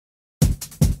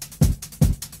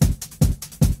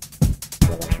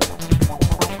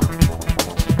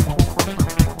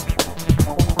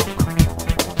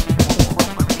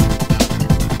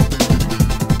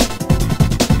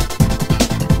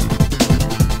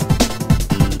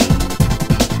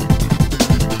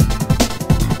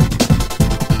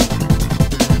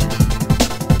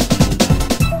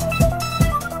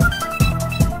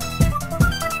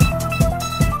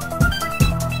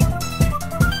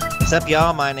What's up,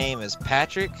 y'all? My name is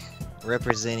Patrick,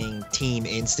 representing Team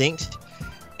Instinct,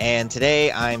 and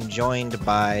today I'm joined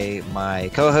by my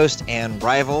co-host and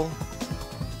rival,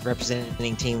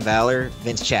 representing Team Valor,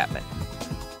 Vince Chapman.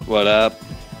 What up?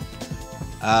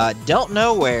 Don't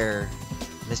know where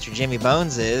Mr. Jimmy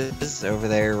Bones is over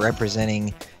there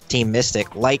representing Team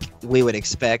Mystic. Like we would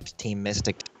expect Team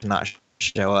Mystic to not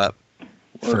show up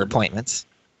for appointments,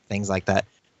 things like that.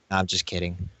 I'm just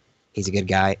kidding. He's a good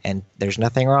guy, and there's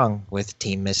nothing wrong with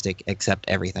Team Mystic except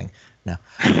everything. No.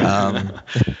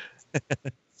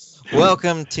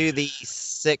 Welcome to the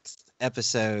 6th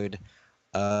episode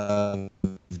of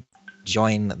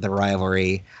Join the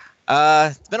Rivalry.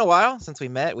 It's been a while since we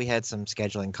met. We had some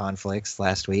scheduling conflicts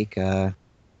last week,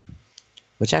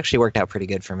 which actually worked out pretty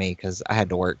good for me because I had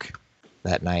to work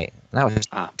that night, and I was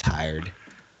tired.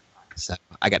 So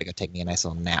I got to go take me a nice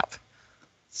little nap.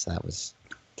 So that was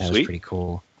pretty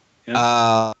cool.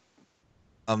 Yeah.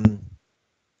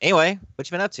 Anyway, what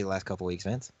you been up to the last couple weeks,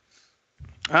 Vince?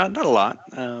 Not a lot.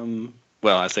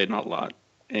 Well, I say not a lot.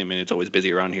 I mean, it's always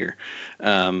busy around here.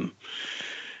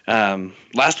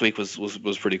 Last week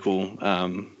was pretty cool.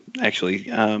 Actually,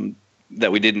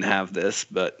 that we didn't have this,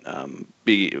 but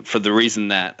for the reason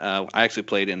that I actually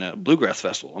played in a bluegrass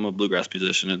festival. I'm a bluegrass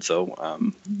musician, and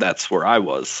so that's where I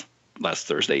was last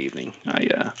Thursday evening.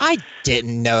 I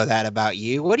didn't know that about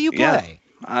you. What do you play?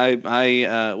 I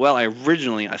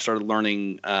originally started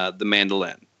learning the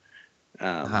mandolin.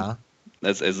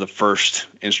 That's the first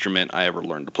instrument I ever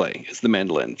learned to play. Is the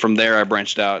mandolin. From there, I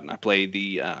branched out and I play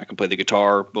I can play the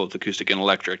guitar, both acoustic and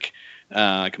electric.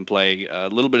 I can play a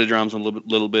little bit of drums and a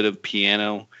little bit of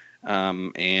piano.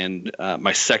 And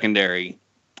my secondary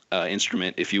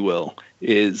instrument, if you will,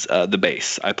 is the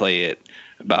bass. I play it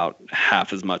about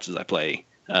half as much as I play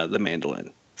the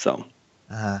mandolin. So.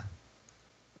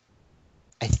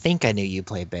 I think I knew you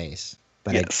play bass,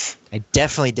 but yes. I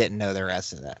definitely didn't know the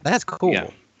rest of that. That's cool.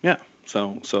 Yeah.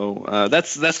 So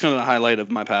that's kind of the highlight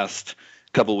of my past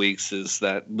couple weeks is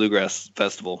that bluegrass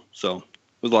festival. So it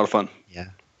was a lot of fun. Yeah.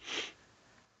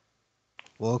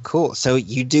 Well, cool. So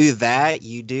you do that.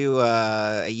 You do.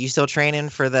 Are you still training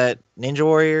for that Ninja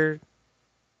Warrior?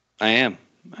 I am.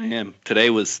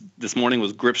 This morning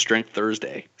was grip strength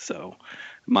Thursday. So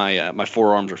my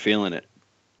forearms are feeling it.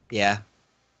 Yeah.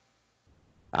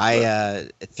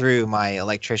 Through my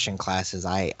electrician classes,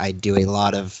 I do a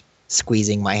lot of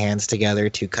squeezing my hands together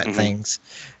to cut things.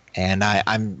 And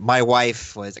my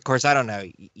wife was, of course, I don't know,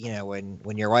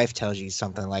 when your wife tells you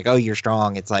something like, oh, you're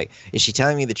strong, it's like, is she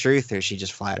telling me the truth or is she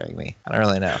just flattering me? I don't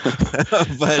really know.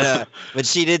 But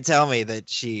she did tell me that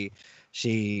she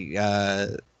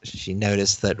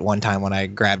noticed that one time when I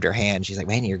grabbed her hand, she's like,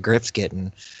 man, your grip's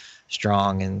getting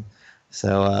strong. And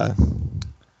so,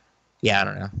 yeah, I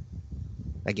don't know.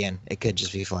 Again, it could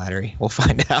just be flattery. We'll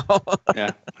find out. Yeah,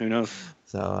 who knows?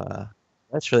 So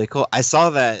that's really cool. I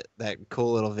saw that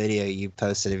cool little video you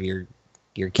posted of your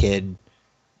kid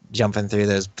jumping through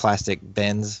those plastic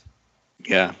bins.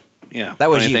 Yeah.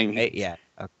 That was funny you. Yeah.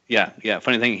 Okay. Yeah.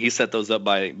 Funny thing, he set those up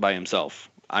by himself.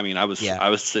 I mean, I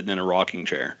was sitting in a rocking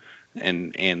chair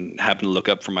and happened to look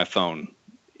up from my phone,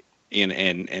 and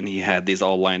he had these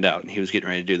all lined out, and he was getting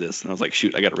ready to do this, and I was like,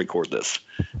 shoot, I got to record this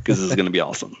because this is going to be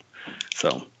awesome.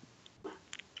 So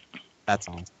that's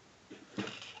awesome.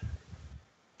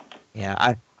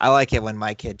 Yeah, I like it when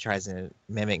my kid tries to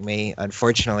mimic me.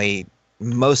 Unfortunately,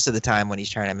 most of the time when he's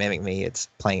trying to mimic me, it's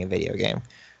playing a video game,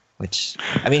 which,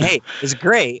 I mean, hey, it's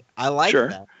great. I like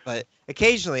that. But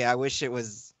occasionally I wish it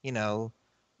was,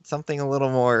 something a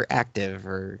little more active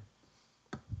or,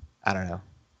 I don't know.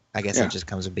 I guess it just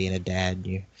comes with being a dad.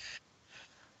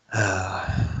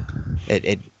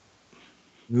 It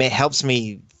helps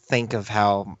me think of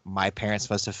how my parents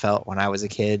must have felt when I was a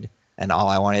kid and all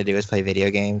I wanted to do was play video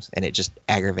games, and it just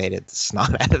aggravated the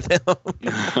snot out of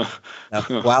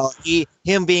them. While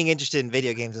him being interested in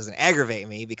video games doesn't aggravate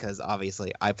me because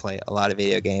obviously I play a lot of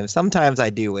video games. Sometimes I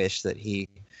do wish that he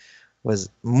was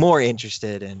more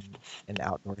interested in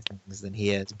outdoor things than he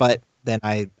is. But then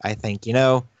I think,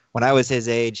 when I was his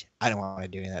age, I didn't want to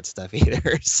do any of that stuff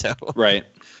either. So right.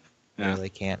 I really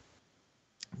can't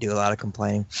do a lot of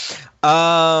complaining.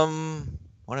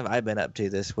 What have I been up to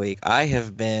this week? I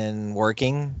have been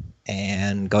working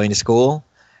and going to school,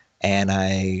 and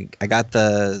I got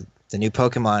the new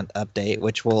Pokemon update,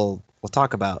 which we'll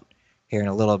talk about here in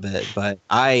a little bit. But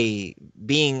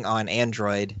being on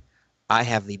Android, I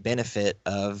have the benefit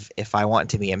of if I want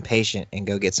to be impatient and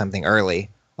go get something early,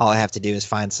 all I have to do is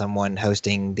find someone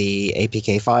hosting the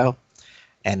APK file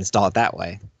and install it that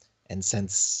way. And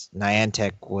since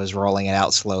Niantic was rolling it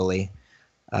out slowly,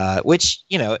 which,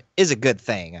 is a good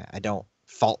thing. I don't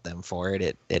fault them for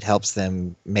it. It helps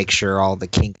them make sure all the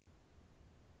kinks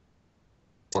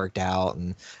worked out,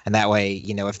 and that way,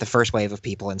 if the first wave of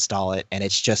people install it and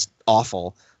it's just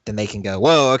awful, then they can go,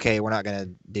 whoa, okay, we're not going to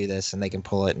do this, and they can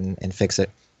pull it and fix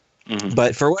it. Mm-hmm.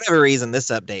 But for whatever reason, this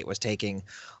update was taking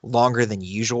longer than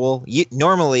usual.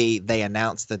 Normally, they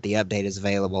announce that the update is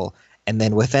available, and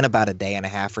then within about a day and a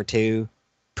half or two,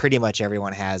 pretty much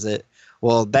everyone has it.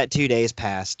 Well, that 2 days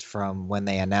passed from when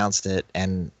they announced it,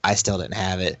 and I still didn't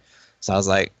have it. So I was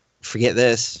like, forget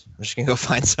this. I'm just going to go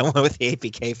find someone with the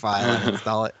APK file and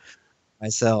install it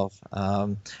myself.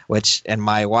 And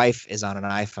my wife is on an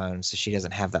iPhone, so she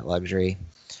doesn't have that luxury.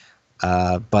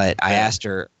 But I asked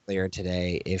her earlier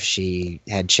today if she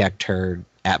had checked her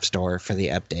app store for the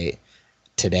update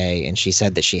today, and she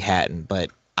said that she hadn't. But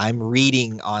I'm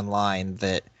reading online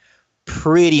that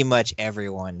pretty much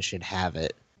everyone should have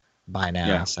it by now.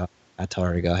 Yeah. So I told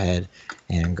her to go ahead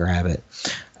and grab it.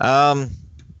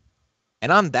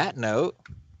 And on that note,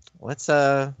 let's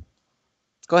go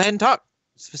ahead and talk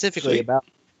specifically about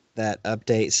that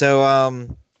update. So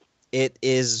it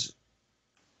is.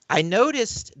 I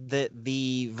noticed that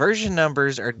the version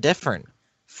numbers are different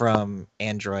from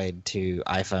Android to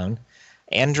iPhone.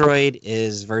 Android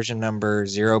is version number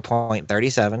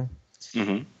 0.37,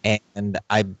 and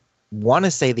I want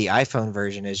to say the iPhone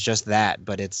version is just that,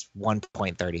 but it's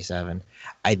 1.37.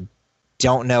 I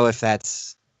don't know if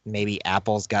that's maybe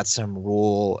Apple's got some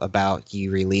rule about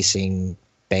you releasing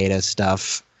beta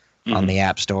stuff on the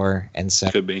App Store, and so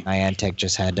Niantic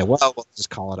just had to, we'll just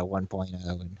call it a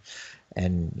 1.0,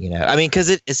 and I mean, because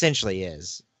it essentially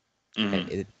is.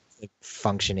 It's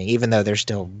functioning, even though there's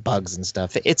still bugs and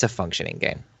stuff. It's a functioning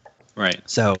game, right?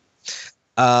 So,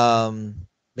 but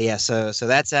yeah, so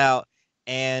that's out,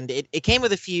 and it came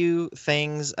with a few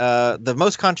things. The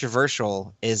most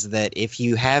controversial is that if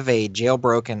you have a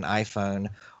jailbroken iPhone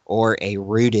or a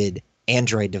rooted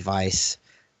Android device,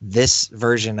 this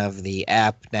version of the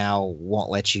app now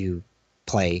won't let you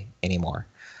play anymore.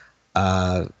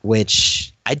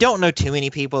 Which I don't know too many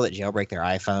people that jailbreak their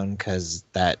iPhone, because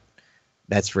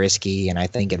that's risky, and I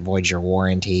think it voids your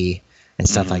warranty and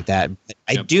stuff like that. But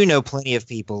I do know plenty of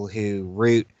people who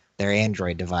root their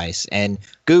Android device, and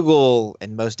Google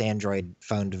and most Android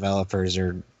phone developers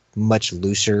are much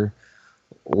looser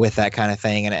with that kind of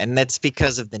thing, and that's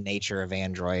because of the nature of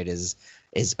Android is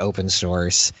open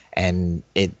source, and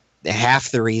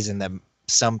half the reason that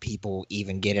some people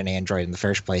even get an Android in the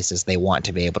first place is they want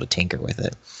to be able to tinker with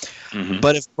it.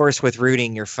 But of course, with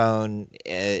rooting your phone,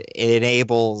 it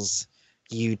enables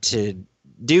you to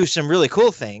do some really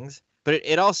cool things, but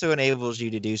it also enables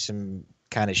you to do some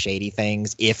kind of shady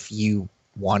things if you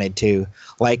wanted to,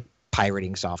 like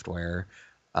pirating software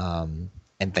and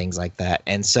things like that.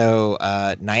 And so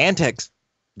Niantic,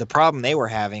 the problem they were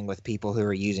having with people who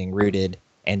are using rooted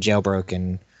and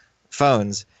jailbroken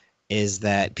phones is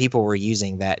that people were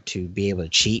using that to be able to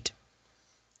cheat.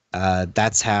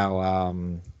 That's how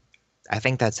I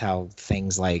think that's how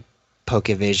things like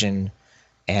Pokevision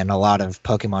and a lot of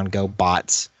Pokemon Go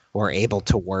bots were able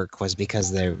to work, was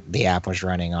because the app was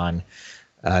running on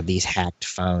these hacked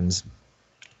phones.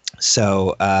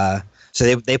 So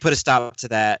they put a stop to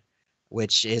that,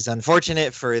 which is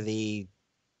unfortunate for the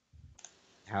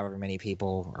however many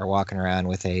people are walking around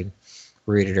with a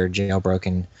rooted or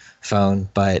jailbroken phone,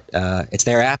 but it's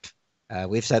their app.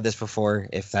 We've said this before.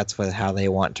 If that's how they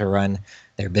want to run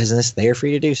their business, they are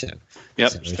free to do so.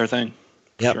 Yep, so it's their thing.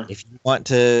 Yep. Sure.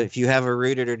 If you have a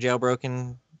rooted or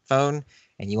jailbroken phone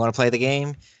and you want to play the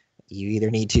game, you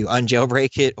either need to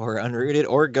unjailbreak it or unroot it,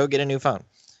 or go get a new phone.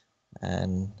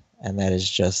 And that is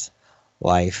just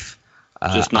life.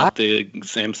 Just not the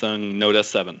Samsung Note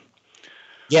S7.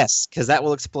 Yes, because that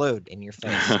will explode in your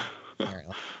face.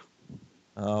 Apparently.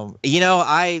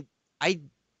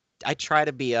 I try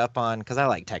to be up on, because I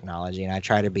like technology, and I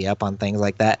try to be up on things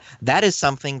like that. That is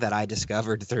something that I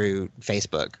discovered through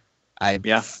Facebook.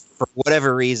 For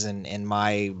whatever reason, in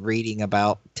my reading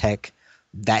about tech,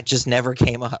 that just never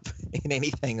came up in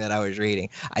anything that I was reading.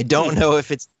 I don't know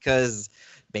if it's because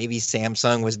maybe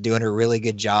Samsung was doing a really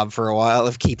good job for a while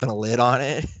of keeping a lid on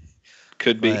it.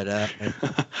 Could be. But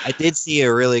I did see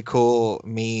a really cool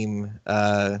meme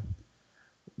that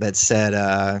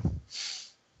said,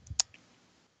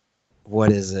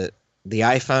 what is it? The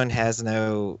iPhone has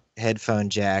no headphone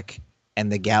jack,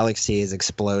 and the Galaxy is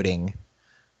exploding.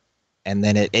 And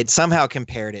then it somehow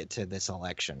compared it to this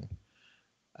election.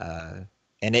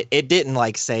 And it didn't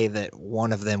like say that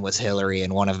one of them was Hillary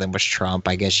and one of them was Trump.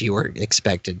 I guess you were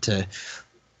expected to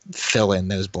fill in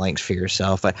those blanks for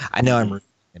yourself. But I know I'm reading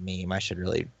a meme. I should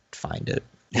really find it.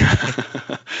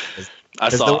 I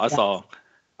saw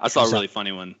a really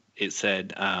funny one. it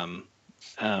said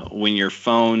when your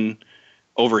phone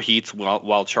overheats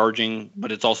while charging,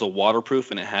 but it's also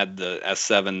waterproof, and it had the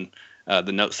S7,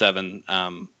 the Note 7.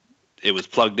 It was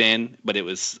plugged in, but it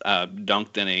was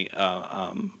dunked in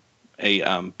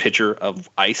a pitcher of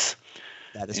ice.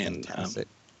 That is fantastic.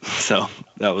 So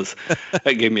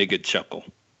that gave me a good chuckle.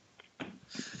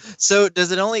 So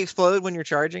does it only explode when you're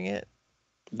charging it?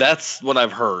 That's what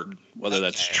I've heard. Whether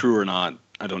that's true or not,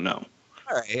 I don't know.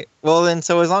 All right. Well, then,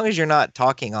 so as long as you're not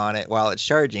talking on it while it's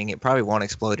charging, it probably won't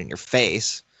explode in your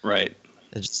face. Right.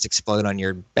 It'll just explode on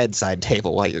your bedside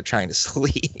table while you're trying to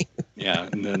sleep. Yeah,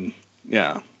 and then,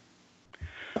 yeah.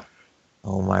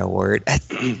 Oh, my word.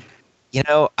 You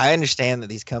know, I understand that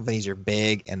these companies are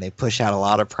big and they push out a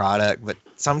lot of product, but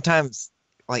sometimes,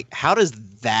 like, how does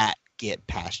that get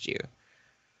past you?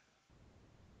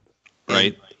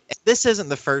 Right. And this isn't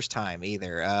the first time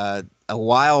either. A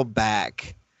while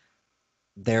back,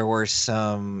 there were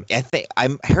some.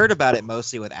 I heard about it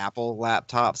mostly with Apple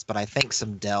laptops, but I think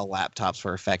some Dell laptops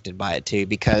were affected by it too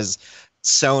because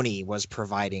Sony was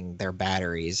providing their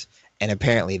batteries, and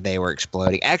apparently they were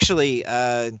exploding. Actually,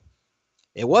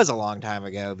 it was a long time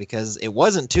ago because it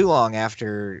wasn't too long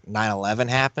after 9/11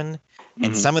 happened,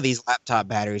 and some of these laptop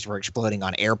batteries were exploding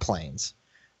on airplanes,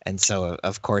 and so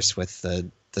of course with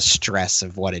the stress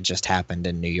of what had just happened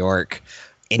in New York.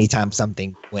 Anytime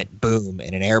something went boom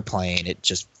in an airplane, it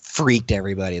just freaked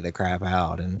everybody the crap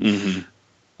out. And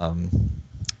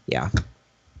yeah,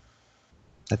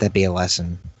 let that be a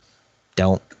lesson.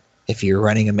 Don't, if you're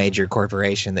running a major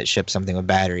corporation that ships something with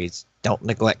batteries, don't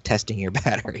neglect testing your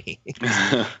battery.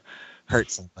 Hurt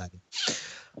somebody.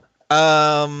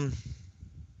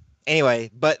 Anyway,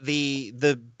 but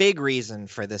the big reason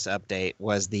for this update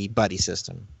was the buddy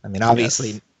system. I mean,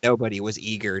 obviously nobody was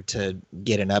eager to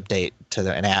get an update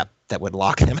to an app that would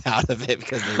lock them out of it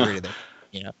because they were there.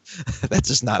 You know, that's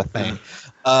just not a thing.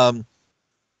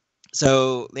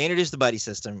 So they introduced the buddy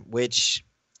system, which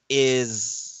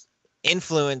is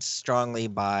influenced strongly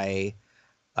by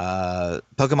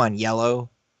Pokemon Yellow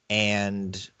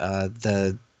and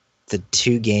the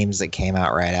two games that came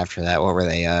out right after that. What were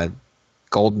they?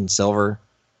 Gold and Silver.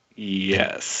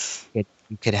 Yes. You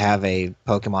could have a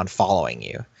Pokemon following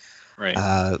you.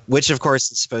 Right. Which, of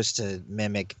course, is supposed to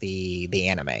mimic the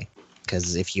anime.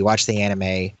 Because if you watch the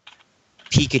anime,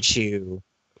 Pikachu,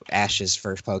 Ash's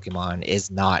first Pokemon, is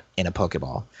not in a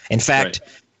Pokeball. In fact,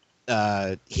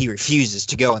 he refuses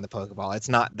to go in the Pokeball. It's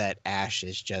not that Ash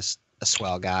is just a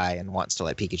swell guy and wants to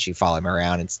let Pikachu follow him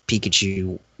around. It's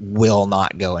Pikachu will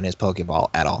not go in his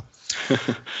Pokeball at all.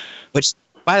 Which,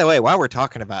 by the way, while we're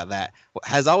talking about that,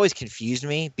 has always confused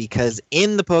me because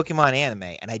in the Pokemon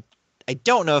anime, and I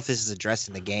don't know if this is addressed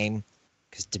in the game,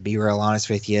 because to be real honest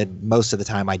with you, most of the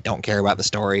time I don't care about the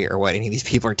story or what any of these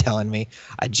people are telling me.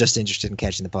 I'm just interested in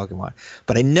catching the Pokemon.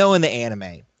 But I know in the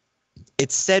anime,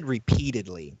 it's said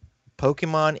repeatedly,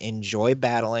 Pokemon enjoy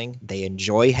battling, they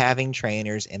enjoy having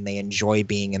trainers, and they enjoy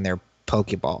being in their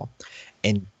Pokeball.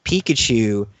 And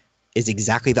Pikachu is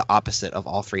exactly the opposite of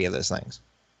all three of those things.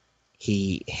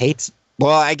 He hates,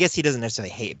 well, I guess he doesn't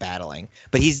necessarily hate battling,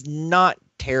 but he's not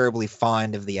terribly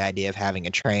fond of the idea of having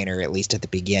a trainer, at least at the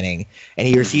beginning, and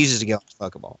he refuses to go into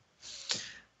Pokeball.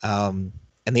 And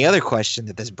the other question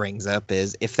that this brings up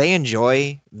is, if they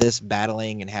enjoy this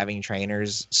battling and having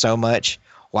trainers so much,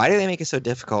 why do they make it so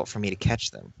difficult for me to catch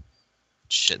them?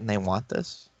 Shouldn't they want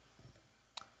this?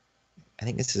 I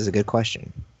think this is a good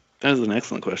question. That is an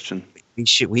excellent question.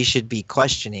 We should be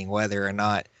questioning whether or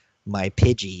not my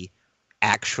Pidgey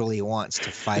actually wants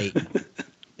to fight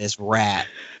this rat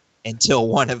until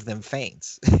one of them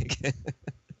faints.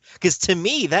 Because to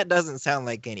me, that doesn't sound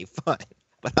like any fun.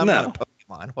 But I'm not a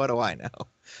Pokemon. What do I know?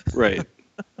 Right.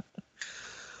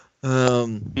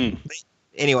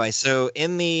 Anyway, so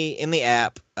in the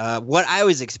app, what I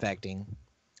was expecting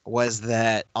was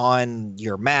that on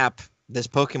your map, this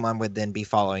Pokemon would then be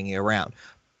following you around.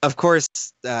 Of course,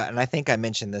 and I think I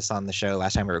mentioned this on the show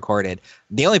last time we recorded,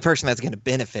 the only person that's going to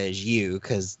benefit is you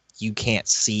because you can't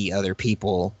see other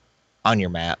people on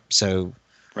your map. So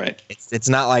it's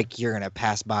not like you're going to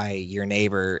pass by your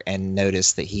neighbor and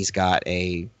notice that he's got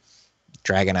a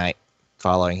Dragonite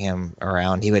following him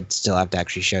around. He would still have to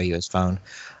actually show you his phone.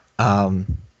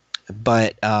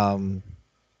 But the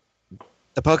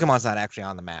Pokemon's not actually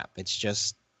on the map. It's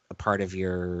just a part of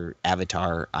your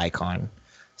avatar icon.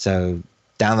 So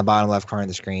down the bottom left corner of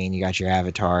the screen, you got your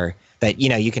avatar that,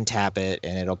 you can tap it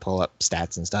and it'll pull up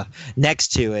stats and stuff. Next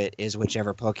to it is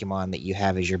whichever Pokemon that you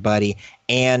have as your buddy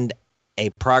and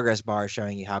a progress bar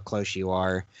showing you how close you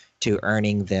are to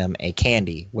earning them a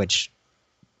candy, which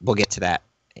we'll get to that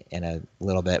in a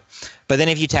little bit. But then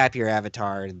if you tap your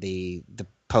avatar, the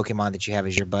Pokemon that you have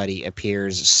as your buddy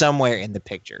appears somewhere in the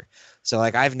picture. So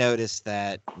like I've noticed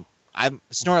that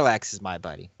Snorlax is my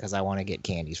buddy because I want to get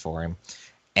candies for him.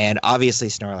 And obviously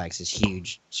Snorlax is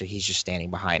huge, so he's just standing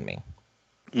behind me.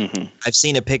 Mm-hmm. I've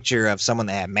seen a picture of someone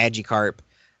that had Magikarp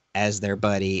as their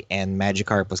buddy, and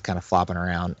Magikarp was kind of flopping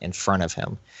around in front of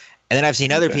him. And then I've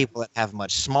seen other people that have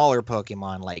much smaller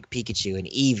Pokemon like Pikachu and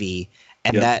Eevee,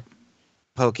 and that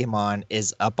Pokemon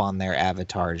is up on their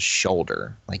avatar's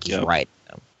shoulder, like he's riding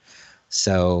them.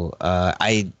 So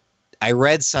I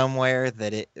read somewhere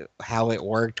that how it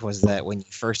worked was that when you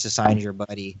first assigned your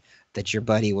buddy, that your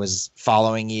buddy was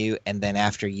following you, and then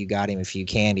after you got him a few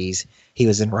candies, he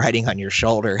was riding on your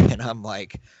shoulder. And I'm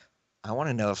like, I want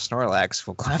to know if Snorlax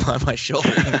will climb on my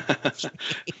shoulder.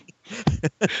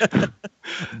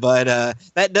 But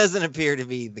that doesn't appear to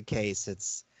be the case.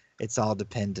 It's all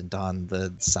dependent on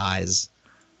the size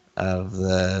of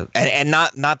the and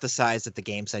not the size that the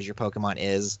game says your Pokemon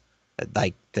is,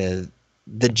 like the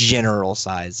general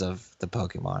size of the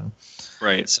Pokemon.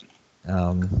 Right. So,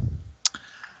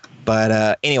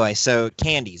 but anyway, so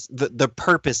candies. The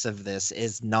purpose of this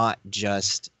is not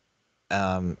just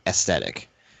aesthetic.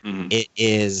 Mm-hmm.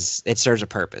 It serves a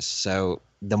purpose. So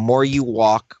the more you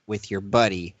walk with your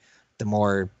buddy, the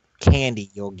more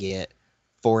candy you'll get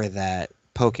for that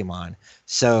Pokemon.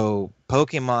 So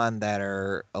Pokemon that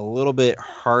are a little bit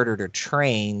harder to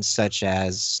train, such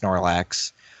as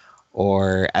Snorlax,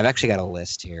 or I've actually got a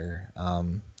list here.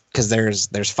 Because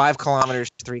there's 5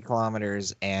 kilometers, 3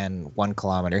 kilometers, and 1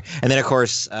 kilometer. And then, of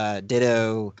course,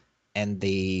 Ditto and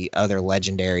the other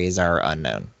legendaries are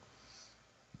unknown.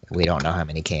 We don't know how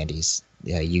many candies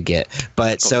you get.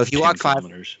 But so if you walk 5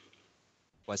 kilometers.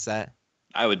 What's that?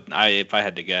 If I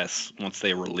had to guess, once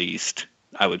they released,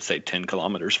 I would say 10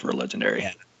 kilometers for a legendary.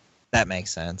 Yeah, that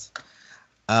makes sense.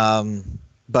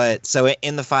 But so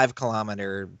in the 5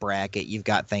 kilometer bracket, you've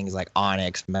got things like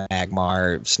Onix,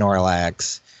 Magmar,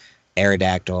 Snorlax,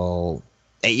 Aerodactyl,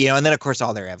 and then of course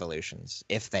all their evolutions,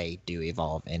 if they do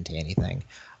evolve into anything,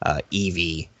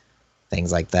 Eevee,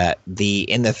 things like that.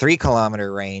 In the 3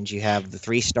 kilometer range, you have the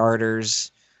 3 starters,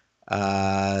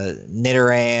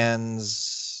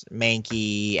 Nidorans,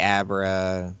 Mankey,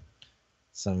 Abra,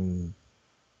 some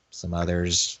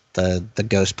others. The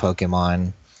ghost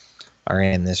Pokemon are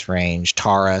in this range,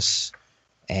 Tauros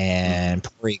and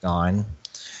Porygon.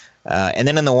 And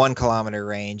then in the 1 kilometer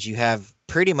range, you have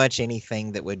pretty much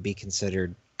anything that would be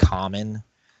considered common.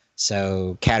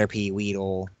 So Caterpie,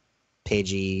 Weedle,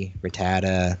 Pidgey,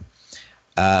 Rattata.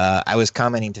 I was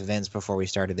commenting to Vince before we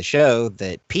started the show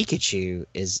that Pikachu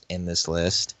is in this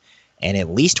list. And at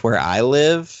least where I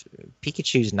live,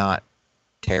 Pikachu's not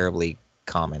terribly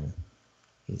common.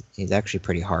 He's actually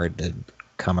pretty hard to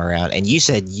come around. And you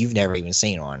said you've never even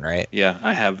seen one, right? Yeah,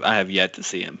 I have yet to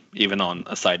see him, even on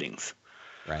sightings.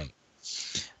 Right.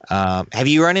 Have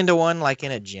you run into one like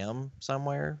in a gym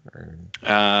somewhere? Or?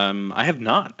 I have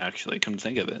not, actually, come to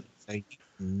think of it. So you've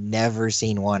never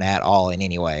seen one at all in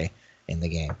any way in the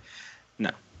game?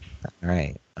 No. All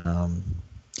right.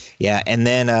 Yeah, and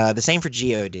then the same for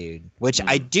Geodude, which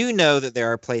I do know that there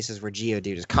are places where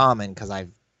Geodude is common because I've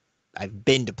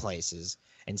been to places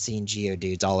and seen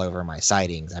Geodudes all over my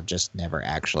sightings. I've just never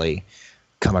actually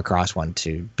come across one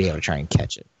to be able to try and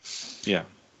catch it. Yeah.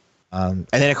 And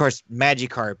then, of course,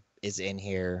 Magikarp is in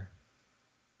here.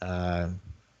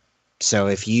 So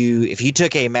if you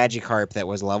took a Magikarp that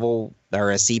was level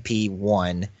or a CP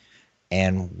 1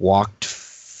 and walked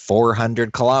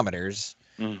 400 kilometers,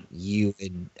 you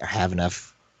would have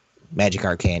enough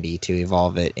Magikarp candy to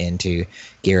evolve it into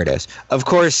Gyarados. Of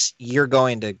course, you're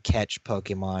going to catch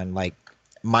Pokemon. Like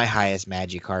my highest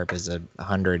Magikarp is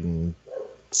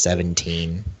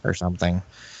 117 or something.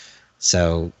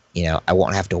 So I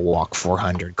won't have to walk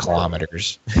 400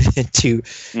 kilometers to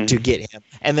get him.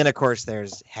 And then, of course,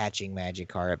 there's hatching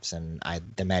Magikarps and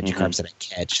the Magikarps that I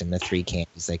catch and the 3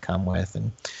 candies they come with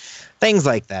and things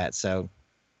like that. So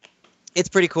it's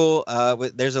pretty cool.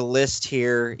 There's a list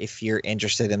here if you're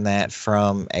interested in that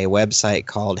from a website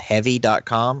called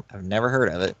heavy.com. I've never heard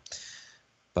of it,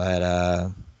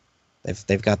 but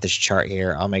they've got this chart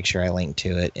here. I'll make sure I link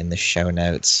to it in the show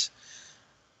notes.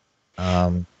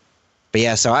 But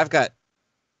yeah, so I've got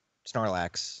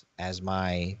Snorlax as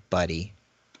my buddy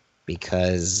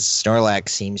because Snorlax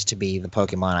seems to be the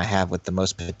Pokemon I have with the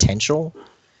most potential.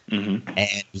 And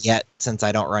yet, since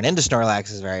I don't run into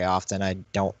Snorlaxes very often, I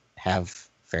don't have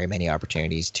very many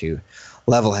opportunities to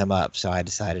level him up. So I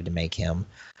decided to make him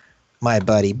my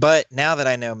buddy. But now that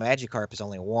I know Magikarp is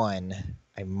only 1,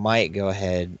 I might go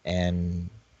ahead and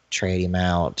trade him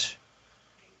out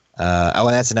Oh,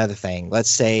 and that's another thing. Let's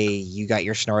say you got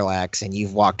your Snorlax and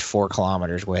you've walked 4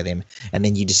 kilometers with him, and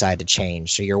then you decide to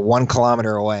change. So you're 1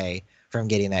 kilometer away from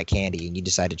getting that candy, and you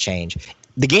decide to change.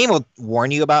 The game will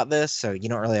warn you about this, so you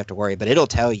don't really have to worry, but it'll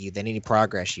tell you that any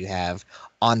progress you have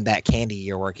on that candy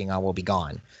you're working on will be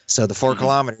gone. So the 4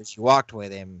 kilometers you walked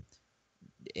with him,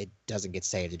 it doesn't get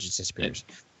saved. It just disappears.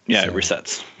 It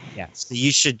resets. Yeah, so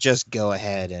you should just go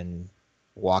ahead and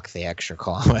walk the extra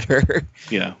kilometer.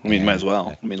 Yeah, I mean, might as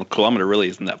well. I mean, a kilometer really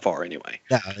isn't that far anyway.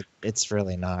 No, it's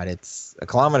really not. It's a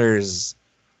kilometer is.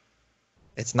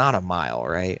 It's not a mile,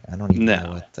 right? I don't even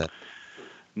know what the.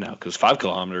 No, because 5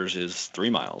 kilometers is 3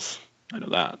 miles. I know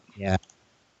that. Yeah.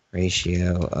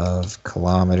 Ratio of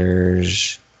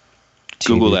kilometers.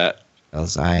 Google that.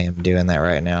 Because I am doing that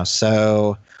right now.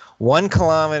 So 1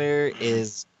 kilometer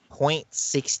is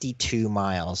 0.62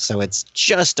 miles. So it's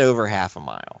just over half a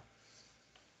mile.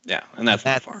 Yeah, and that's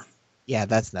not far. Yeah,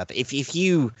 that's nothing. If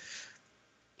you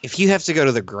have to go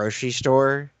to the grocery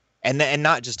store and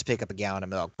not just to pick up a gallon of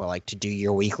milk, but like to do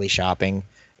your weekly shopping,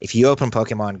 if you open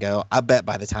Pokemon Go, I bet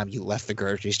by the time you left the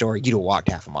grocery store, you'd have walked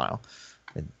half a mile.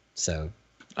 So,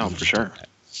 for sure.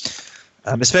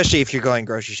 Especially if you're going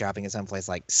grocery shopping at someplace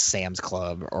like Sam's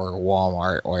Club or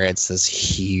Walmart, where it's this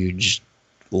huge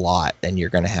lot, and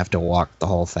you're going to have to walk the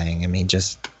whole thing. I mean,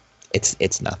 just.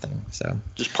 It's nothing. So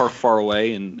just park far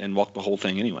away and walk the whole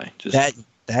thing anyway.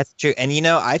 That's true. And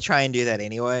I try and do that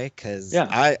anyway because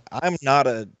I'm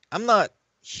not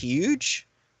huge,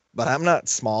 but I'm not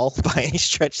small by any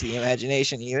stretch of the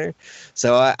imagination either.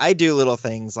 So I do little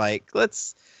things like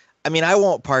I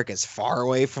won't park as far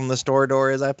away from the store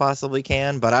door as I possibly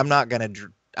can, but I'm not gonna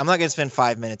spend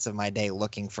 5 minutes of my day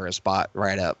looking for a spot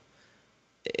right up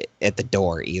at the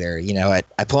door either.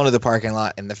 I pull into the parking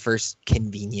lot, and the first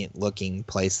convenient looking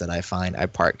place that I find, I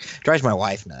park. Drives my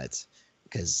wife nuts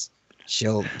because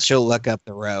she'll look up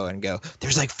the row and go,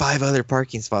 "There's like 5 other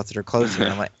parking spots that are closer."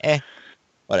 And I'm like,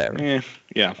 whatever.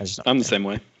 Yeah, I'm the same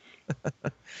way.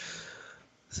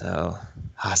 So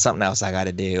something else I got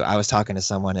to do. I was talking to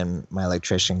someone in my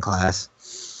electrician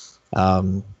class.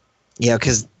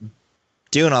 Because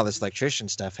doing all this electrician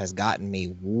stuff has gotten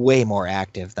me way more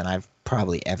active than I've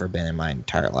probably ever been in my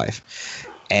entire life.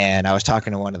 And I was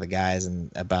talking to one of the guys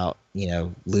about,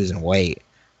 losing weight.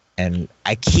 And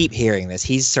I keep hearing this.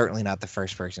 He's certainly not the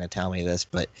first person to tell me this,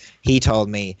 but he told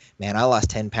me, man, I lost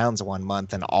 10 pounds in 1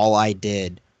 month, and all I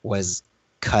did was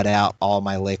cut out all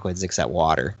my liquids except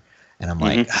water. And I'm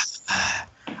like,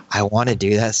 I want to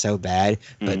do that so bad,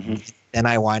 but then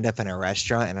I wind up in a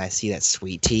restaurant and I see that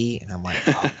sweet tea, and I'm like,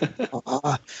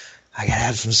 I gotta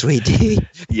have some sweet tea.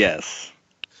 Yes.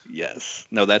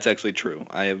 No, that's actually true.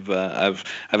 I've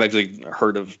actually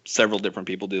heard of several different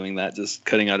people doing that, just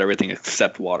cutting out everything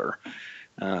except water.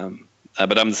 But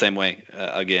I'm the same way.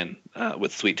 Again,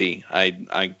 with sweet tea,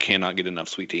 I cannot get enough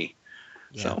sweet tea.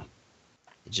 Yeah. So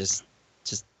just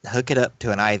hook it up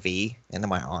to an IV into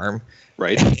my arm,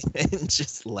 right, and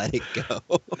just let it go.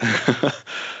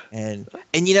 and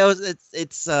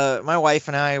it's my wife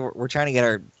and I, we're trying to get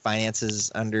our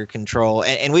finances under control,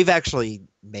 and we've actually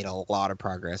made a lot of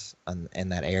progress in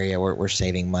that area. We're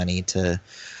saving money to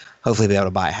hopefully be able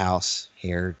to buy a house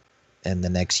here in the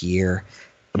next year.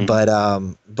 But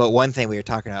one thing we were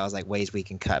talking about was like ways we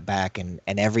can cut back, and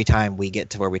every time we get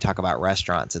to where we talk about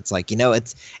restaurants, it's like,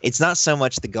 it's not so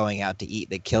much the going out to eat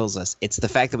that kills us. It's the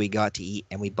fact that we go out to eat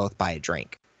and we both buy a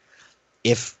drink.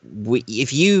 If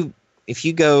you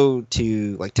go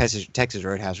to like Texas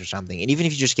Roadhouse or something, and even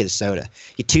if you just get a soda,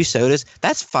 you 2 sodas,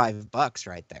 that's $5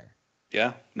 right there.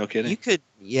 Yeah, no kidding. You could,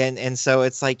 and so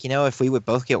it's like, if we would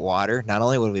both get water, not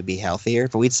only would we be healthier,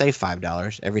 but we'd save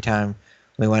 $5 every time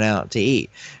we went out to eat.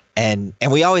 And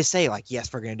we always say, like,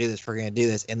 yes, we're going to do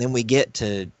this. And then we get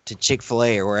to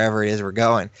Chick-fil-A or wherever it is we're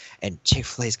going, and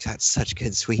Chick-fil-A's got such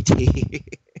good sweet tea.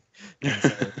 And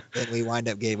so then we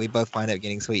both wind up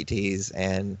getting sweet teas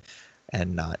and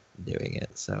not doing it.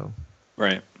 So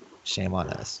right. Shame on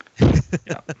us.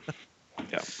 Yeah.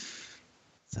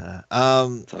 So,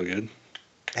 it's all good.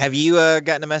 Have you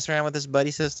gotten to mess around with this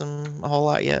buddy system a whole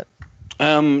lot yet?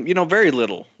 Very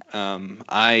little.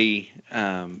 I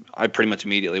pretty much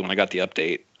immediately when I got the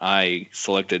update, I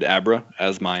selected Abra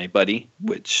as my buddy,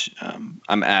 which I'm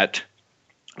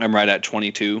right at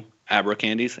 22 Abra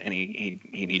candies, and he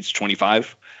needs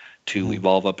 25 to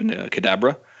evolve up into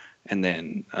Kadabra, and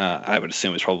then I would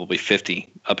assume it's probably 50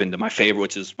 up into my favorite,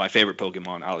 which is my favorite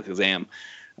Pokemon, Alakazam.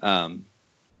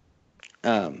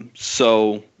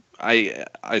 So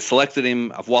I selected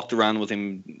him. I've walked around with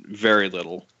him very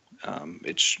little.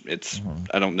 It's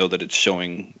I don't know that it's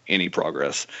showing any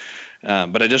progress,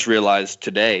 but I just realized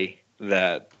today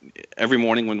that every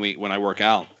morning when I work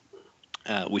out,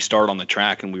 we start on the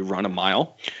track and we run a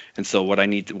mile. And so what I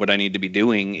need to be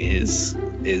doing is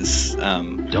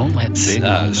don't let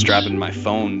strapping my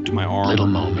phone to my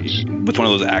arm with one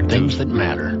of those active things that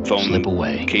matter phone slip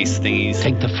away. case thingies.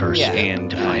 Take the first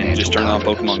and just turn on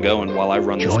Pokemon Go, and while I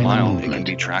run this mile, it can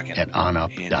be tracking. At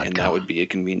onup.com. And that would be a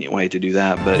convenient way to do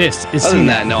that. But this is other than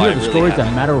that, no, here I are the really stories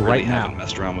that matter haven't right now.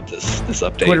 messed around with this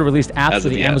update. Twitter released apps for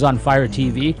the yet. Amazon Fire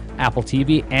TV, Apple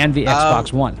TV, and the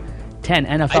Xbox One. 10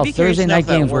 NFL Thursday night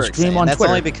games will stream on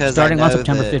Twitter starting on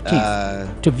September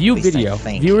 15th. To view video,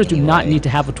 viewers do not need to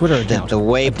have a Twitter account.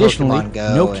 Additionally,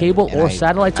 no cable or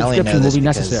satellite subscription will be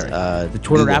necessary. The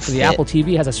Twitter app for the Apple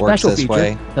TV has a special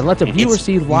feature that lets a viewer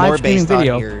see live streaming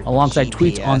video alongside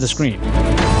tweets on the screen.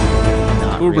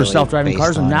 Uber's self-driving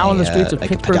cars are now on the streets of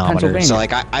Pittsburgh, Pennsylvania. So,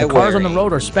 the cars on the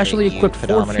road are specially equipped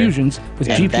Ford Fusions with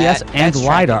GPS and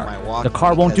LiDAR. The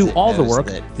car won't do all the work.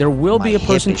 There will be a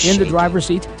person in the driver's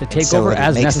seat to take over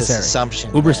as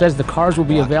necessary. Uber says the cars will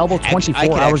be available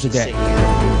 24 hours a day.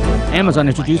 Amazon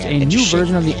introduced a new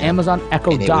version of the Amazon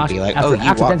Echo Dot after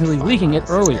accidentally leaking it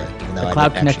earlier. The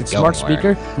cloud-connected smart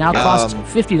speaker now costs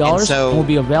 $50 and will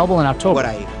be available in October.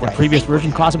 The previous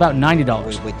version cost about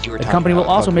 $90. The company will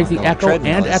also make the Echo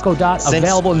and Echo Dot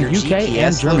available in the UK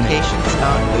and Germany.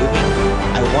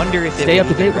 Stay up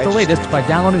to date with the latest by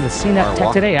downloading the CNET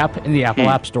Tech Today app in the Apple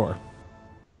App Store.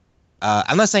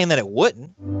 I'm not saying that it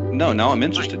wouldn't. No, I'm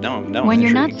interested. No. When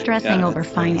you're not stressing over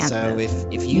finances, so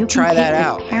if you try that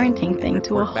out, this parenting thing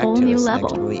to a whole new level.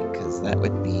 Next week, because that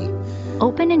would be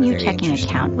open a new checking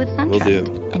account with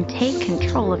SunTrust and take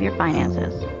control of your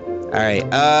finances. All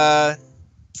right.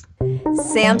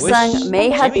 Samsung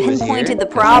may have pinpointed the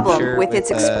problem with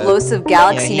its explosive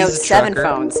Galaxy Note 7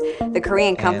 phones. The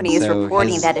Korean company is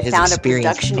reporting that it found a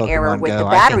production error with the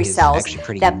battery cells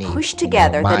that push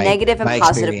together the negative and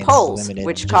positive poles,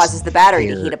 which causes the battery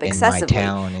to heat up excessively.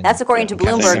 That's according to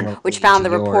Bloomberg, which found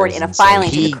the report in a filing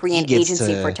to the Korean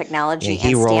Agency for Technology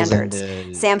and Standards.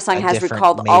 Samsung has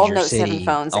recalled all Note 7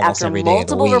 phones after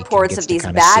multiple reports of these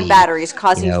bad batteries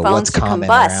causing phones to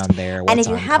combust. And if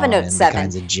you have a Note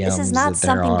 7, this is not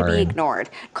something to be ignored.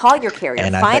 Call your carrier,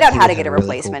 find out how to get a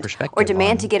replacement, or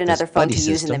demand to get another phone to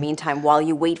use in the meantime while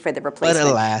you wait for the replacement,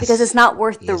 because it's not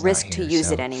worth the risk to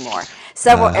use it anymore.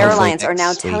 Several airlines are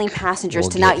now telling passengers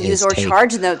to not use or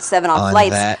charge Note 7 on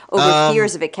flights over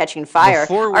fears of it catching fire.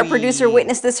 Our producer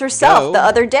witnessed this herself the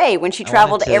other day when she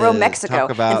traveled to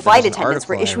Aeromexico, and flight attendants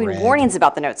were issuing warnings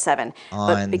about the Note 7.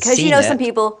 But because some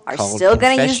people are still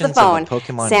going to use the phone,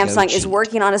 Samsung is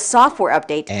working on a software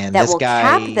update that will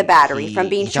cap the battery from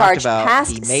being charged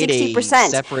past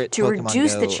 60% to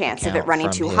reduce the chance of it running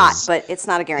too hot, but it's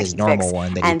not a guaranteed fix.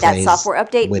 And that software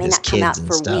update may not come out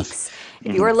for weeks.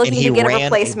 If you are looking to get a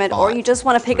replacement, or you just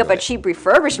want to pick up a cheap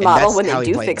refurbished model when they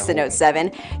do fix the Note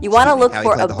 7, you want to look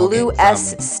for a blue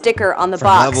S sticker on the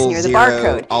box near the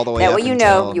barcode. That way you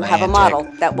know you have a model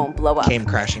that won't blow up.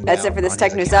 That's it for this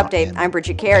Tech News Update. I'm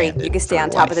Bridget Carey. You can stay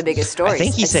on top of the biggest stories at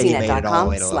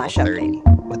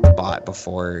cnet.com/update. With the bot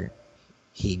before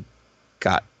he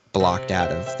got blocked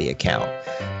out of the account.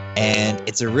 And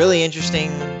it's a really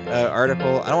interesting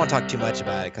article. I don't want to talk too much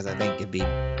about it because I think it'd be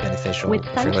beneficial with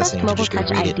if you're listening to just go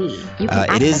read it. You can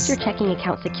access your checking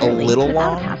account securely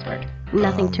without a password.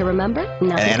 Nothing to remember,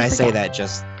 nothing and I say that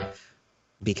just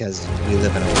because we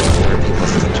live in a world where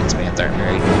people's attention spans aren't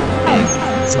very good.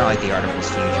 It's not like the article's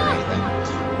huge or anything.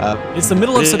 It's the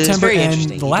middle of September,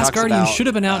 and The Last Guardian should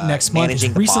have been out next month. It's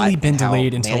recently been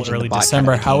delayed until early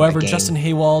December. However, Justin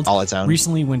Haywald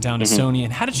recently went down to Sony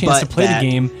and had a chance to play the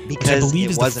game, which I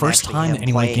believe is the first time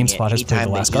anyone at GameSpot has played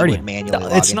The Last Guardian.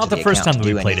 It's not the first time that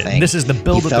we played it. And this is the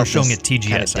build that they're showing at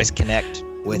TGS.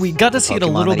 We got to see it a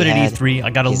little bit at E3. I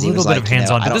got a little bit of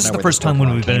hands-on, but this is the first time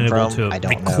when we've been able to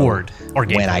record our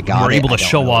game. We're able to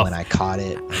show off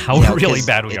how really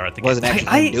bad we are at the game.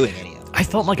 I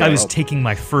felt like I was taking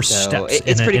my first steps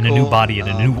in a new body, in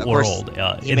a new world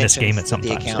in this game at some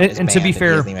times. And to be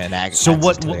fair, so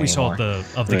what we saw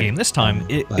of the game this time,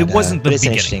 it wasn't the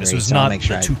beginning. This was not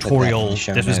the tutorial.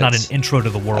 This was not an intro to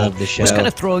the world. It was kind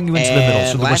of throwing you into the middle.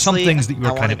 So there were some things that you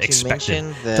were kind of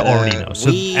expected to already know.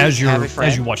 So as you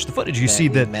watch the footage, you see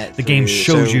that the game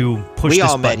shows you push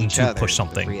this button to push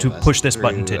something, to push this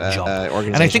button to jump.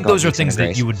 And I think those are things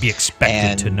that you would be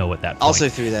expected to know at that point. Also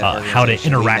through that, how to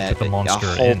interact with the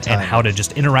monster and how to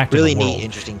just interact with the world.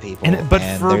 Interesting people. But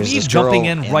for me, jumping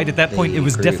in right at that point, it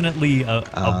was definitely a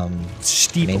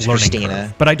steep learning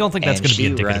curve. But I don't think that's going to be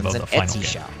indicative of the final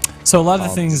game. So a lot of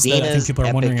the things that I think people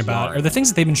are wondering about are the things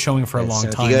that they've been showing for a long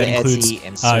time. That includes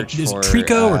is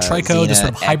Trico or Trico, this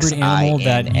sort of hybrid animal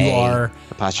that you are,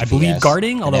 I believe,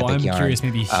 guarding. Although I'm curious,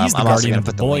 maybe he's the guardian of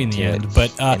the boy in the end.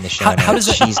 But how does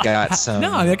that? She's got some.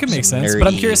 No, that could make sense. But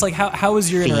I'm curious, like how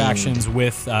was your interactions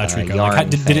with Trico? Like,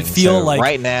 did it feel like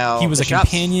right now he was a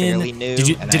companion?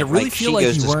 Did it really feel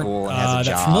like you weren't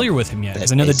that familiar with him yet?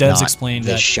 Because I know the devs explained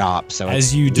that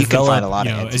as you develop,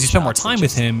 as you spend more time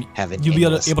with him, you'll be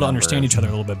able to understand each other a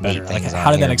little bit better. Like,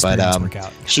 how did that experience work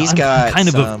out? She's got kind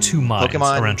of two minds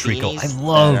around Trico. I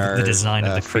love the design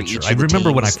of the creature. I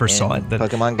remember when I first saw it that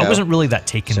I wasn't really that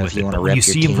taken with it. But when you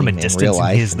see him from a distance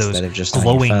and he has those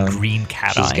glowing green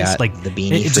cat eyes, like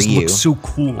it just looks so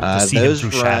cool to see him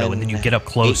through shadow. And then you get up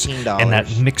close and that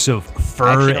mix of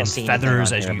fur and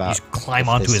feathers as you climb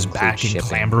onto his back and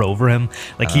clamber over him.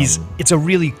 Like it's a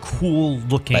really cool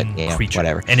looking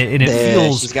creature. And it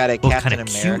feels both kind of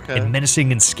cute and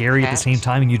menacing and scary at the same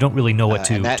time, and you don't really know what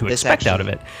to expect out of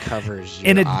it.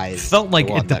 And it felt like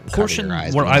at the portion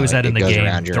where I was at in the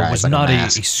game, there was not a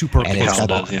super close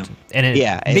element. And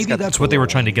maybe that's what they were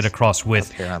trying to get across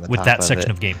with that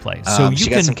section of gameplay. So you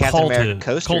can call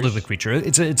to the creature.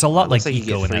 It's a lot like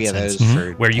Eco in that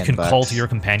sense, where you can call to your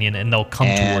companion and they'll come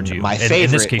towards you. And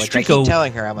in this case, Trico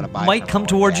might come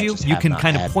towards you. You can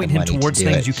kind of point him towards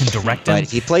things. You can direct him.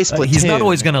 He's not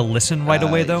always going to listen right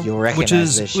away, though, which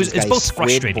is it's both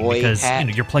frustrating because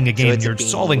you're playing a game and you're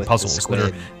solving puzzles that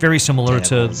are very similar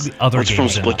to the other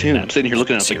games from Splatoon. I'm sitting here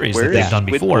looking at series that they've done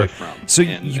before. So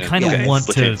you kind of want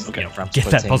to get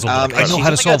that puzzle. I know how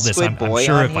to solve this. I'm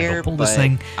sure if I go pull this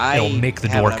thing, it'll make the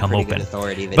door come open.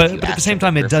 But at the same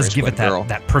time, it does give it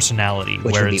that personality,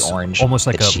 where it's almost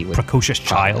like a precocious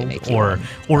child or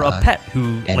a pet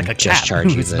who, like a cat,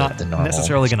 who is not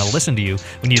necessarily going to listen to you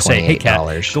when you say, "Hey, cat,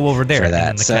 go over there," and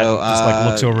then the cat just like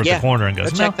looks over at the corner and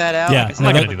goes, "No, yeah, it's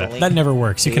not going to do that." That never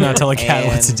works. You cannot tell a cat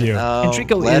what to do. And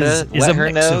Trico is a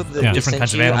mix of different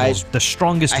kinds of animals. The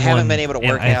strongest one,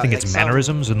 and I think it's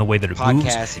mannerisms and the way that it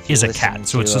moves, is a cat.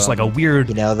 So it's just like a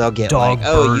weird dog,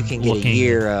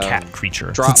 bird-looking cat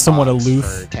creature. It's somewhat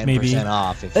aloof, maybe.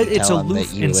 It's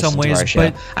aloof in some ways,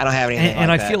 but I don't have anything.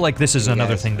 And I feel like this is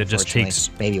another thing that just takes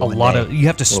a lot of. You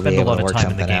have to spend a lot of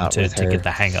time in the game to get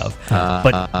the hang of.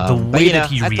 But the way that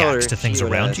he reacts to things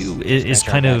around you is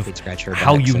kind of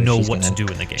how you know what to do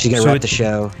in the game.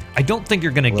 So I don't think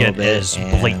you're going to get as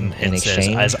blatant hits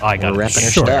as I got.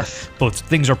 Sure. Both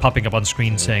things are popping up on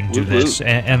screen saying do this,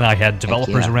 and I had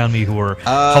developers around me who were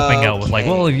helping out with like,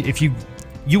 well, if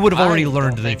you would have already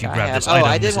learned that if you grab this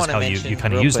item, this is how you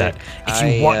kind of use that.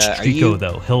 If you watch Trico,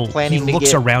 though, he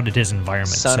looks around at his environment.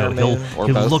 So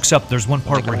he looks up. There's one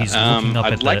part where he's looking up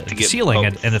at the ceiling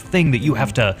and a thing that you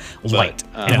have to light.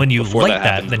 And when you light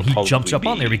that, then he jumps up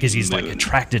on there because he's like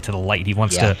attracted to the light. He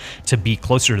wants to be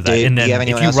closer to that. And then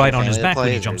if you ride on his back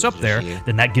when he jumps up there,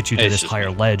 then that gets you to this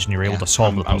higher ledge and you're able to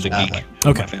solve the puzzle.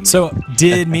 Okay. So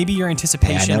did maybe your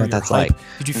anticipation or your hype,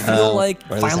 did you feel like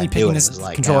finally picking this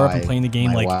controller up and playing the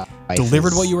game like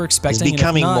delivered what you were expecting?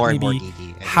 And if not, maybe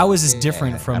how is this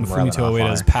different from Fumito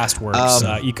Ueda's past works,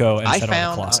 Eco and Shadow of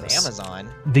the Colossus?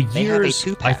 The years,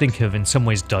 I think, have in some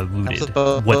ways diluted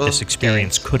what this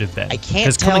experience could have been.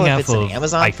 Because coming out of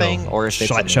Ico or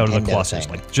Shadow of the Colossus,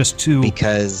 like just two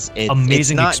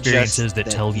amazing experiences that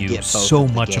tell you so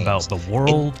much about the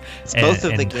world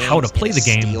and how to play the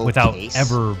game without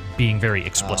ever being very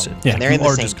explicit. You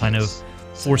are just kind of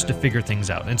forced to figure things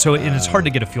out, and so it's hard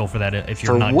to get a feel for that if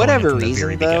you're not going from the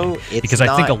very beginning. Because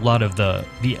I think a lot of the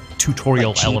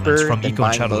tutorial elements from Eco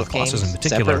and Shadow of the Colossus in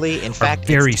particular are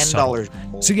very subtle.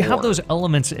 So you have those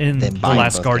elements in The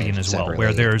Last Guardian as well,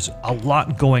 where there's a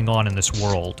lot going on in this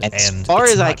world, and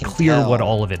it's not clear what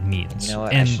all of it means.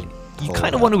 And you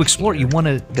kind of want to explore it. You want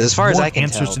to want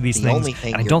answers to these things,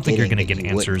 and I don't think you're going to get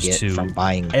answers to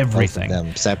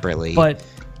everything separately. But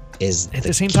at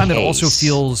the same time, it also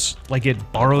feels like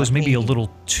it borrows maybe a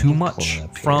little too much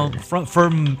from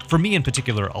me in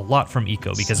particular, a lot from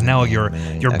Eco, because now you're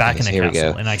back in a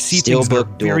castle, and I see things that are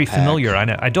very familiar.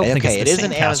 I don't think it's the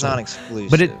same castle,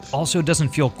 but it also doesn't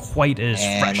feel quite as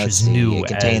fresh as new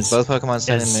as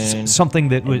something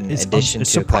that is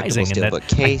surprising and that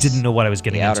I didn't know what I was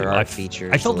getting into.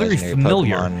 I felt very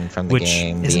familiar, which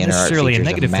isn't necessarily a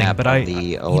negative thing, but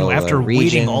after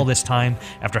waiting all this time,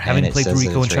 after having played through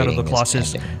Eco and Shadow of the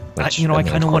Colossus, I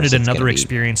kind of wanted another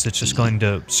experience that's just going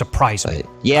to to surprise me.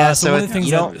 Yeah, so one of the things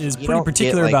that is pretty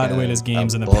particular about Ueda's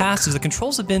games in the past is the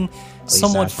controls have been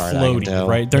somewhat floaty,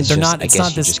 right? They're not. It's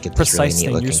not this precise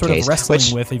thing. You're sort of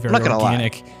wrestling with a very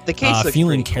organic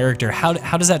feeling character. How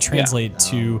does that translate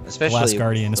to The Last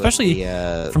Guardian? Especially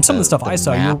from some of the stuff I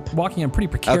saw, you're walking on pretty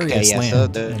precarious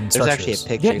land. There's actually a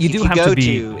picture. Yeah, you do have to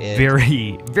be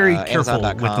very, very careful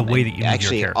with the way that you move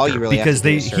your character, because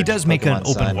he does make an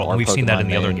open world, and we've seen that in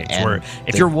the other games, where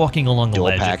if you're walking along the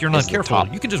ledge, if you're not careful,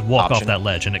 you can just walk off that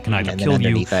ledge, and it can either kill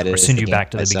you or send you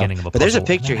back to the beginning of a puzzle. But there's a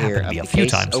picture here of the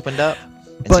case opened up.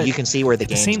 But so you can see where the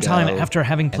games at the same time, after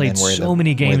having played so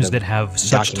many games that have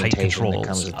such tight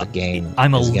controls,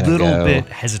 I'm a little bit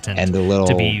hesitant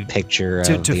to be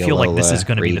to feel like this is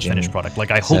going to be the finished product. Like,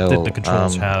 I hope that the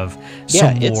controls have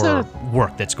some more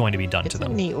work that's going to be done to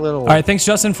them. All right, thanks,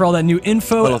 Justin, for all that new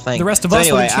info. The rest of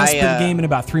us will have a chance to play the game in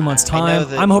about 3 months' time.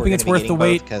 I'm hoping it's worth the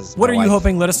wait. What are you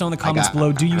hoping? Let us know in the comments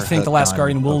below. Do you think The Last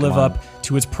Guardian will live up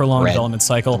to its prolonged development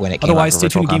cycle? Otherwise, stay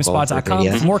tuned to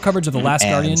GameSpot.com for more coverage of The Last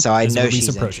Guardian as the release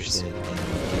approaches.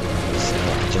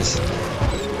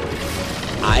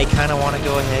 I kind of want to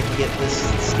go ahead and get this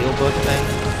Steelbook thing,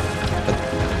 but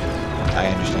I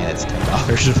understand it's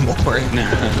 $10 more.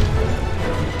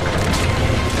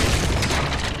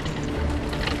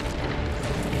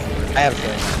 I have a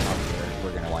feeling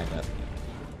we're going to wind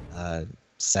up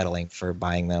settling for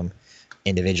buying them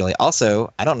individually.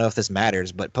 Also, I don't know if this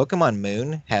matters, but Pokemon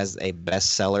Moon has a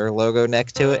bestseller logo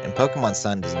next to it, and Pokemon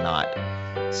Sun does not.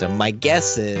 So my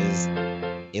guess is,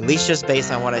 at least just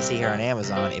based on what I see here on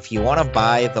Amazon, if you want to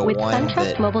buy the one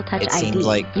that it seems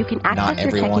like not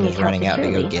everyone is running out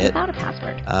to go get, buy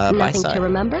Sun. Nothing to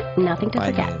remember, nothing to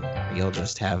forget. Moon. You'll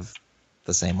just have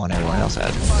the same one everyone else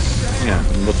has. Yeah,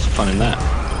 what's the fun in that?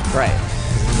 Right.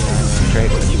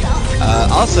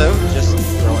 Also, just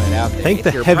throwing it out there. Thank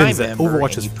the heavens that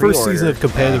Overwatch's first season of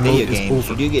competitive mode is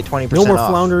over. You do get 20% no more off.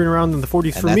 Floundering around in the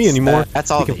 40s for me anymore.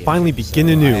 That's all. We can finally begin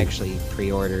anew. I actually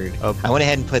pre-ordered. I went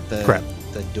ahead and put the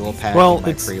dual pack. Well,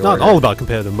 it's not all about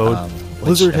competitive mode.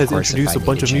 Blizzard has introduced a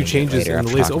bunch of new changes in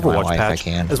the latest Overwatch patch,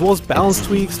 as well as balance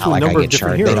tweaks to a number of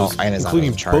different heroes,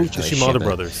 including both the Shimada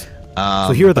brothers.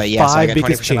 So here are the 5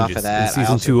 biggest changes in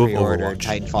Season 2 of Overwatch.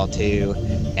 Titanfall 2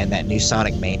 and that new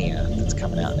Sonic Mania that's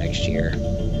coming out next year.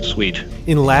 Sweet.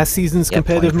 In last season's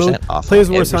competitive mode, players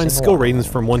were assigned skill ratings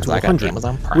from 1 to 100,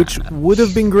 which would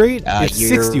have been great if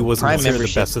 60 wasn't considered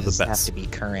the best of the best.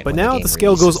 But now the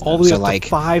scale goes all the way up to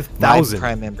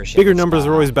 5,000. Bigger numbers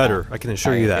are always better, I can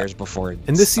assure you that.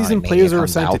 And this season, players are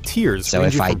assigned to tiers,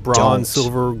 ranging from bronze,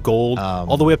 silver, gold,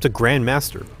 all the way up to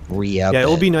Grandmaster. Yeah, it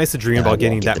will be nice to dream about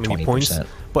getting that many points,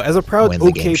 but as a proud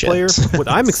OK player, what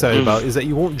I'm excited about is that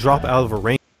you won't drop out of a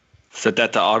rank. Set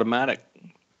that to automatic.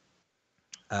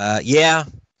 Yeah,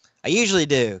 I usually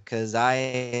do, because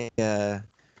I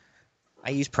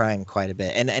use Prime quite a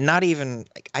bit, and not even,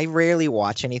 like, I rarely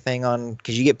watch anything on,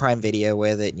 because you get Prime Video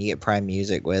with it, and you get Prime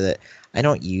Music with it. I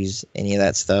don't use any of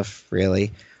that stuff,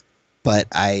 really, but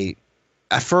I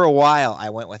for a while, I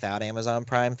went without Amazon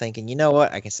Prime thinking, you know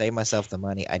what, I can save myself the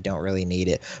money. I don't really need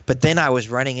it. But then I was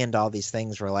running into all these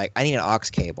things where, like, I need an aux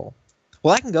cable.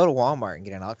 Well, I can go to Walmart and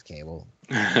get an aux cable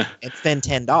and spend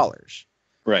 $10.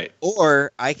 Right.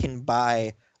 Or I can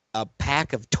buy a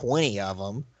pack of 20 of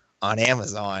them on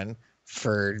Amazon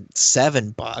for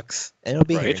 $7 and it'll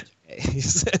be here in 2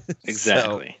 days.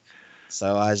 Exactly.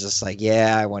 So I was just like,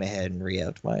 yeah, I went ahead and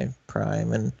re-upped my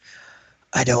Prime, and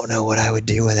I don't know what I would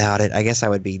do without it. I guess I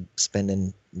would be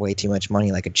spending way too much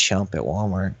money like a chump at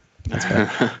Walmart. That's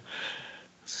what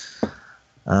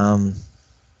all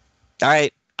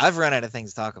right. I've run out of things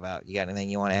to talk about. You got anything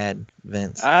you want to add,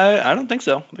 Vince? I don't think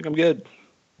so. I think I'm good.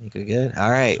 You good? All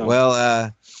right. So,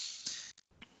 well,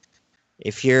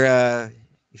 if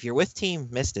you're with Team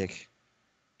Mystic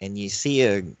and you see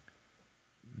a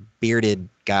bearded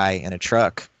guy in a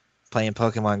truck playing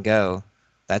Pokemon Go,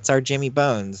 that's our Jimmy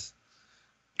Bones.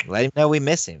 Let him know we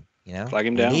miss him. You know, flag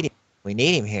him down. We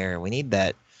need him here. We need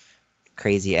that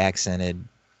crazy accented,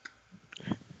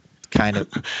 kind of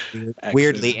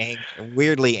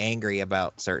weirdly angry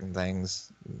about certain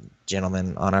things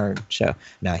gentleman on our show.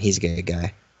 No, he's a good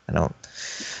guy. I don't.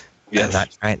 Yes.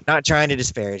 I'm not trying to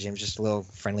disparage him. Just a little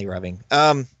friendly rubbing.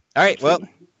 All right. Well,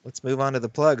 let's move on to the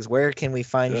plugs. Where can we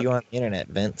find you on the internet,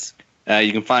 Vince?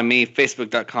 You can find me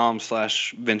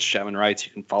facebook.com/Vince Chapman Writes.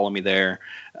 You can follow me there.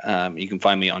 You can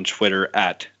find me on Twitter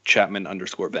at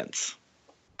Chapman_Vince.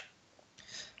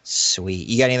 Sweet.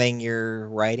 You got anything you're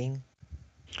writing?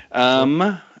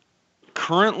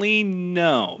 Currently,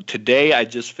 no. Today, I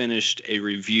just finished a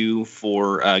review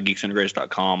for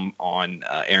geeksandgrace.com on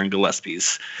Aaron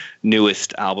Gillespie's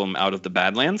newest album, Out of the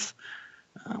Badlands.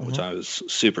 which I was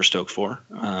super stoked for.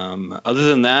 Other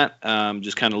than that,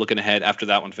 just kind of looking ahead after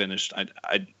that one finished.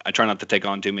 I try not to take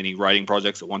on too many writing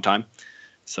projects at one time.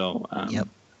 So,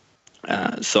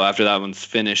 so after that one's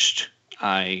finished,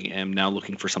 I am now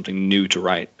looking for something new to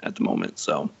write at the moment.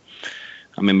 So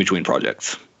I'm in between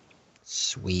projects.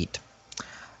 Sweet.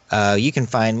 You can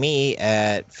find me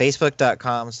at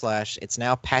facebook.com/it's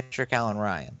now Patrick Allen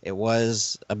Ryan. It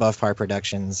was Above Par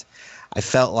Productions. I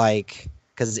felt like,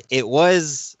 because it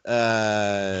was,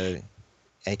 I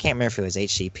can't remember if it was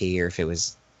HCP or if it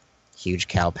was Huge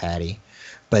Cow Patty,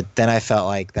 but then I felt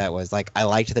like that was like, I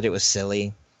liked that it was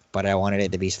silly, but I wanted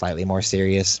it to be slightly more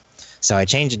serious. So I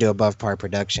changed it to Above Par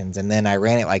Productions, and then I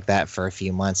ran it like that for a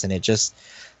few months, and it just,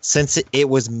 since it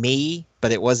was me,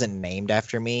 but it wasn't named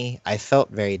after me, I felt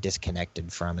very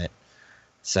disconnected from it.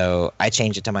 So I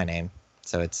changed it to my name.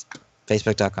 So it's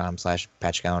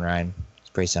facebook.com/Patrick Allen Ryan. It's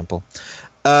pretty simple.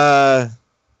 But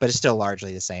it's still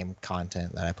largely the same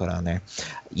content that I put on there.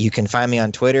 You can find me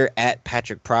on Twitter at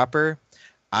Patrick Proper.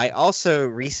 I also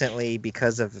recently,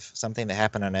 because of something that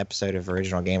happened on an episode of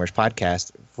Original Gamers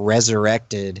Podcast,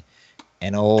 resurrected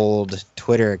an old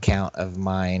Twitter account of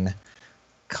mine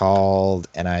called,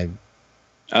 and I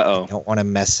don't want to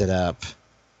mess it up.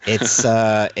 It's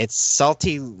it's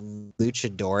Salty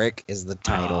Luchadoric is the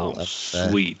title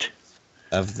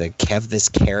of this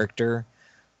character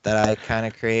that I kind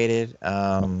of created.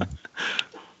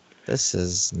 This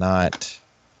is not.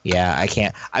 Yeah, I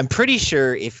can't. I'm pretty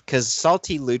sure because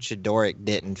Salty Luchadoric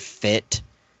didn't fit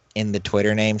in the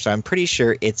Twitter name, so I'm pretty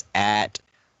sure it's at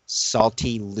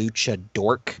Salty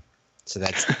Luchadork. So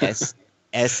that's SaltyLuchadork.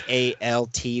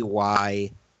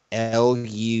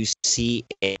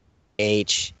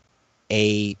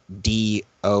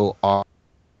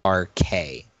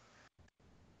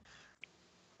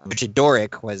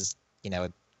 Luchadoric was,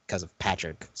 because of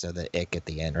Patrick, so the ick at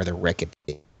the end, or the Rick at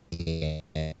the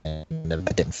end,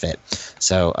 that didn't fit.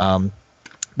 So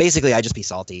basically, I just be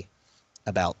salty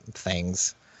about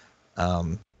things.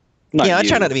 I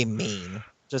try not to be mean.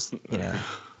 Just, yeah.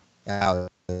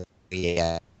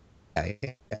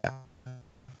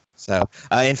 So,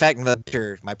 in fact,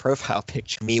 my profile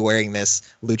picture, me wearing this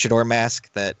luchador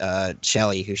mask that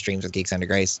Shelly, who streams with Geeks Under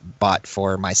Grace, bought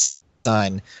for my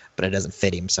son, but it doesn't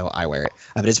fit him, so I wear it.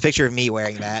 But it's a picture of me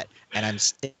wearing that, and I'm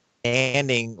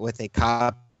standing with a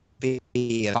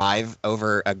copy of 5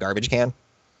 over a garbage can.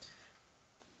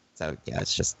 So, yeah,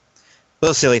 it's just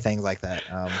little silly things like that.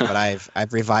 But I've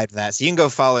revived that, so you can go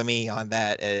follow me on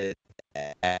that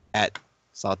at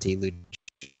Salty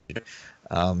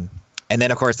Luchador. And then,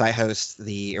 of course, I host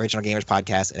the Original Gamers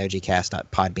Podcast at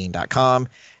ogcast.podbean.com.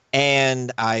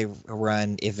 And I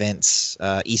run events,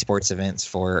 esports events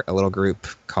for a little group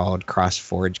called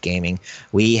CrossForge Gaming.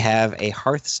 We have a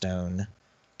Hearthstone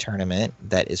tournament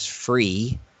that is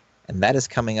free, and that is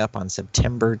coming up on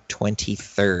September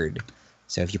 23rd.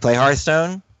 So if you play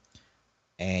Hearthstone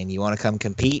and you want to come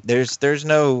compete, there's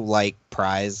no,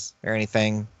 prize or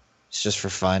anything. It's just for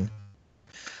fun.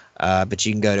 But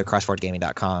you can go to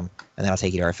crossforgegaming.com, and then I'll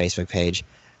take you to our Facebook page,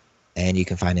 and you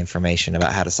can find information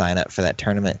about how to sign up for that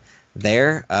tournament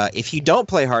there. If you don't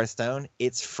play Hearthstone,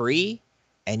 it's free,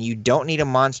 and you don't need a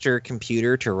monster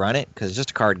computer to run it because it's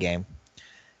just a card game.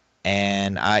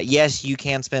 And yes, you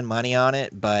can spend money on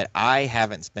it, but I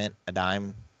haven't spent a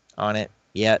dime on it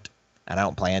yet. I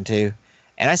don't plan to.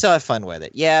 And I still have fun with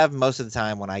it. Yeah, most of the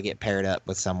time when I get paired up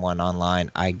with someone online,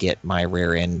 I get my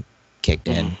rear end kicked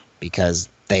in because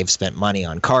they've spent money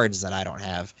on cards that I don't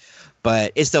have,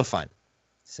 but it's still fun.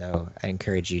 So I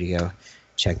encourage you to go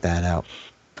check that out.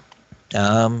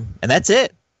 And that's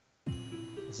it.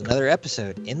 It's another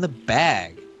episode in the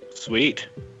bag. Sweet.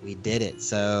 We did it.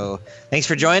 So thanks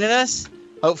for joining us.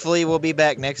 Hopefully we'll be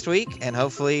back next week, and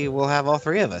hopefully we'll have all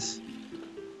 3 of us.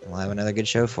 We'll have another good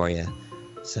show for you.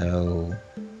 So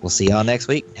we'll see y'all next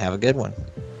week. Have a good one.